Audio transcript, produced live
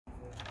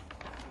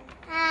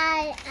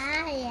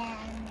I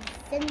am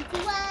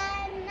 71. I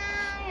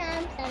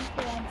am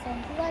 71,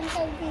 71,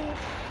 72.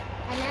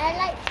 And I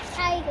like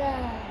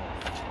tigers.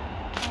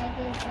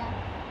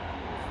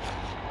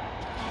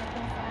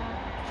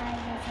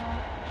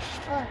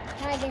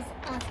 Tigers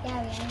are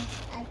scary.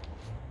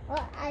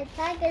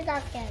 Tigers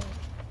are scary.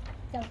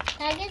 So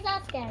tigers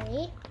are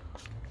scary.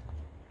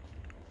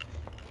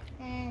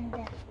 And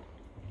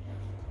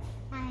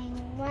I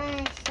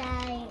wish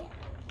I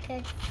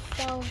could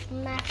solve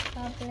math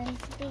problems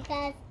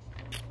because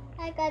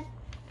I got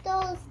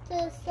those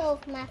to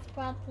solve math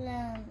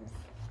problems.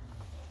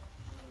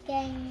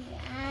 Okay,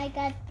 I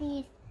got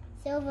these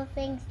silver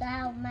things to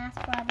help math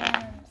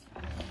problems.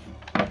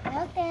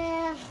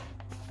 Okay.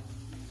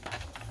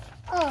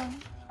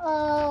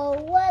 Oh,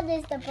 what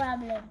is the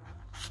problem?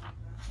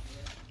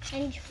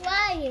 I'm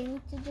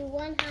trying to do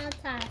one hard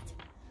task.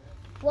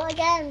 Well,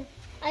 again,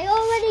 I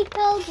already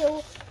told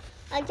you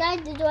I'm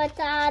trying to do a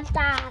hard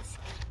task.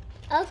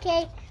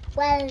 Okay,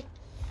 well,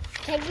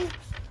 can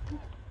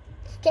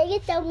you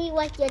tell me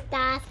what your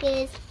task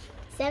is?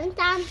 7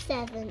 times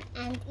 7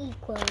 and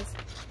equals.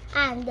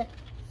 And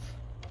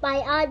my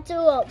answer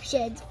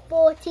options,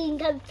 14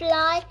 can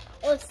fly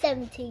or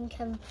 17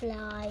 can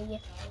fly.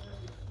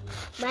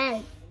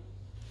 Well,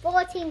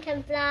 14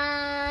 can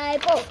fly.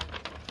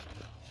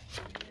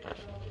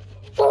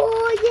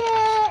 Oh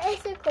yeah,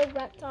 it's a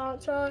correct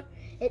answer.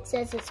 It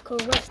says it's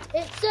correct.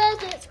 It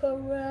says it's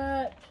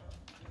correct.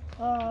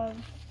 Oh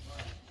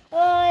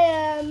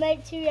yeah,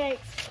 make 2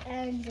 eggs.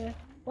 And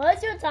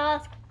what's your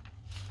task?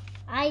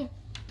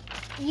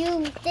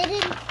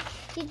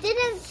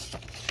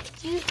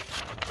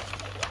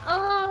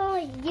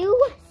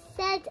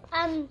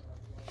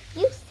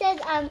 You said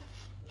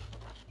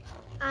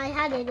I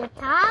had a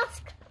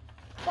task.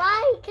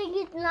 Why can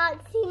you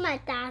not see my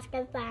task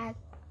as that?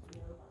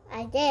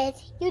 I did.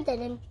 You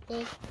didn't.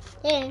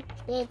 Didn't.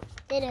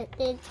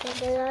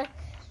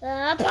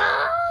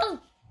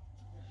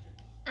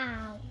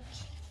 Ouch.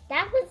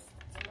 That was.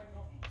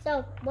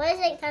 So, what is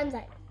 8 times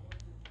 8?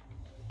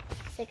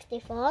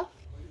 64.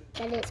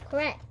 That is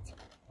correct.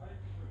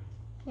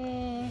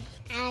 I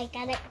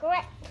got it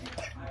correct.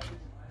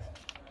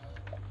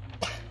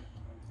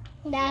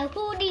 Now,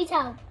 who needs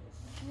help?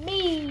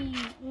 Me.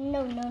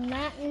 No,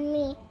 not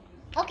me.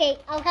 Okay,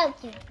 I'll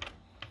help you.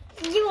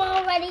 You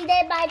already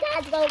did my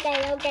task.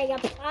 Okay.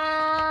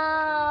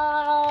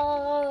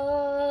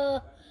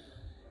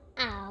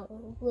 Ow.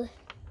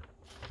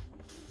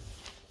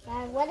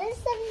 What is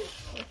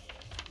 7?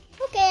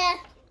 Okay,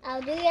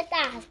 I'll do your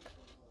task.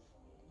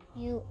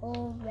 You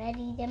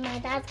already did my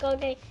task.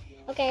 Okay.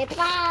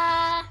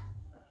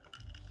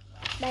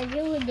 But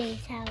who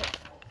needs help?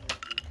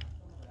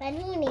 I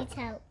need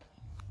help.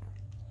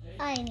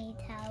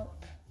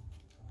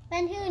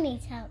 Then who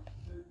needs help?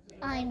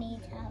 I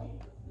need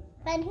help.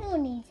 Then who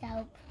needs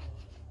help?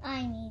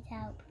 I need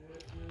help.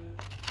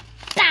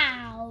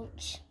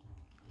 Ouch.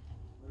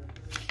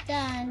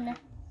 Done.